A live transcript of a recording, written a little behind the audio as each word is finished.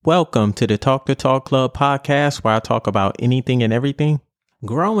Welcome to the Talk to Talk Club podcast where I talk about anything and everything.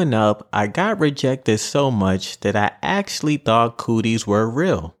 Growing up, I got rejected so much that I actually thought cooties were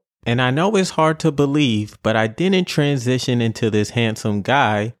real. And I know it's hard to believe, but I didn't transition into this handsome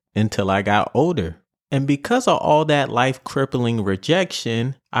guy until I got older. And because of all that life-crippling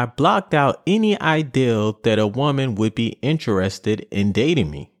rejection, I blocked out any ideal that a woman would be interested in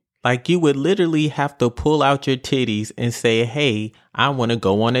dating me. Like you would literally have to pull out your titties and say, hey, I want to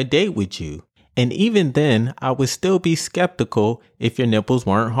go on a date with you. And even then, I would still be skeptical if your nipples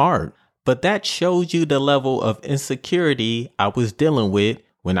weren't hard. But that shows you the level of insecurity I was dealing with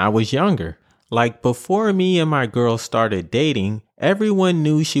when I was younger. Like before me and my girl started dating, everyone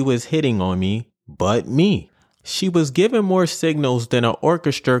knew she was hitting on me, but me. She was giving more signals than an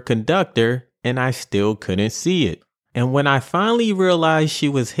orchestra conductor, and I still couldn't see it. And when I finally realized she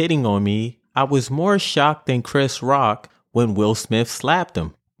was hitting on me, I was more shocked than Chris Rock when Will Smith slapped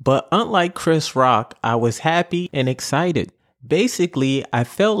him. But unlike Chris Rock, I was happy and excited. Basically, I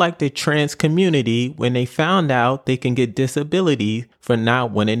felt like the trans community when they found out they can get disability for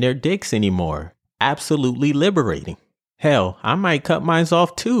not wanting their dicks anymore. Absolutely liberating. Hell, I might cut mine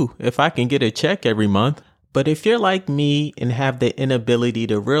off too if I can get a check every month. But if you're like me and have the inability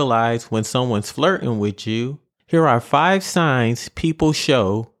to realize when someone's flirting with you, here are 5 signs people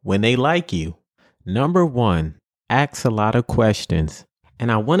show when they like you. Number 1, ask a lot of questions.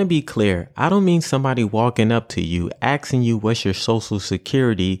 And I want to be clear, I don't mean somebody walking up to you asking you what's your social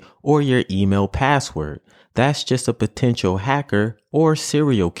security or your email password. That's just a potential hacker or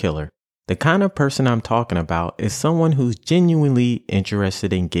serial killer. The kind of person I'm talking about is someone who's genuinely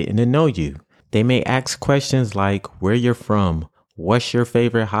interested in getting to know you. They may ask questions like where you're from, what's your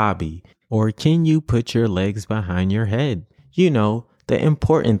favorite hobby, or can you put your legs behind your head? You know, the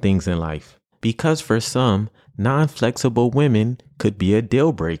important things in life. Because for some, non-flexible women could be a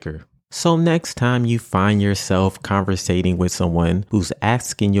deal breaker. So next time you find yourself conversating with someone who's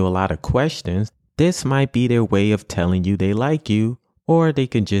asking you a lot of questions, this might be their way of telling you they like you, or they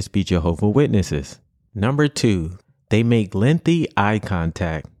can just be Jehovah's Witnesses. Number 2, they make lengthy eye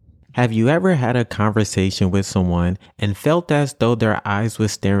contact. Have you ever had a conversation with someone and felt as though their eyes were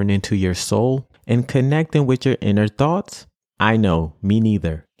staring into your soul and connecting with your inner thoughts? I know, me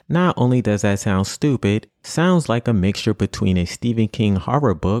neither. Not only does that sound stupid, sounds like a mixture between a Stephen King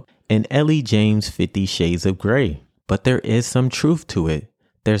horror book and Ellie James' 50 Shades of Grey. But there is some truth to it.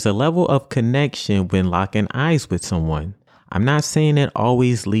 There's a level of connection when locking eyes with someone. I'm not saying it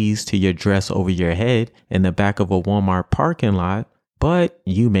always leads to your dress over your head in the back of a Walmart parking lot, but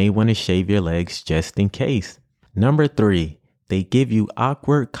you may want to shave your legs just in case. Number 3, they give you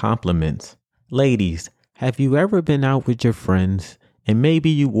awkward compliments. Ladies, have you ever been out with your friends and maybe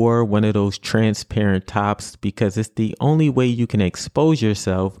you wore one of those transparent tops because it's the only way you can expose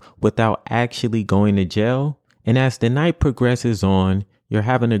yourself without actually going to jail? And as the night progresses on, you're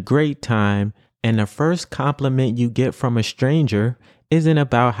having a great time, and the first compliment you get from a stranger isn't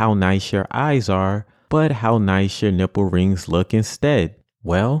about how nice your eyes are, but how nice your nipple rings look instead.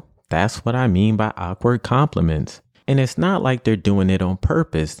 Well, that's what I mean by awkward compliments. And it's not like they're doing it on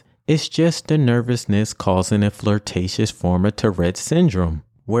purpose. It's just the nervousness causing a flirtatious form of Tourette's syndrome,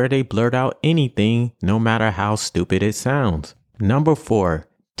 where they blurt out anything no matter how stupid it sounds. Number 4,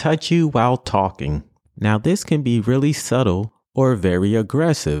 touch you while talking. Now this can be really subtle or very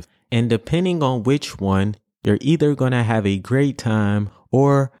aggressive, and depending on which one, you're either going to have a great time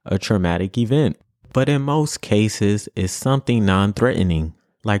or a traumatic event. But in most cases, it's something non-threatening,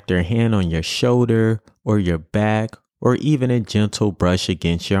 like their hand on your shoulder or your back, or even a gentle brush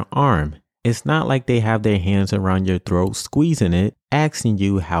against your arm. It's not like they have their hands around your throat squeezing it, asking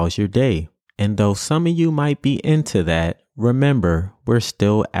you how's your day. And though some of you might be into that, remember, we're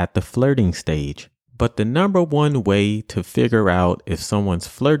still at the flirting stage. But the number 1 way to figure out if someone's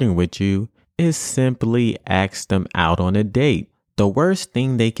flirting with you is simply ask them out on a date. The worst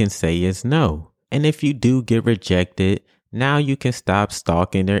thing they can say is no. And if you do get rejected, now you can stop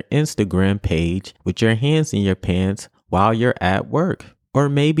stalking their Instagram page with your hands in your pants while you're at work. Or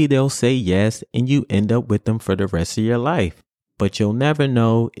maybe they'll say yes and you end up with them for the rest of your life. But you'll never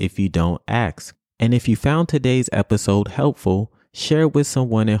know if you don't ask. And if you found today's episode helpful, share it with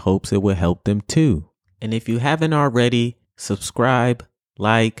someone in hopes it will help them too. And if you haven't already, subscribe,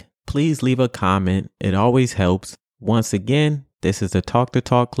 like, please leave a comment. It always helps. Once again, this is the Talk to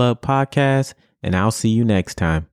Talk Club podcast, and I'll see you next time.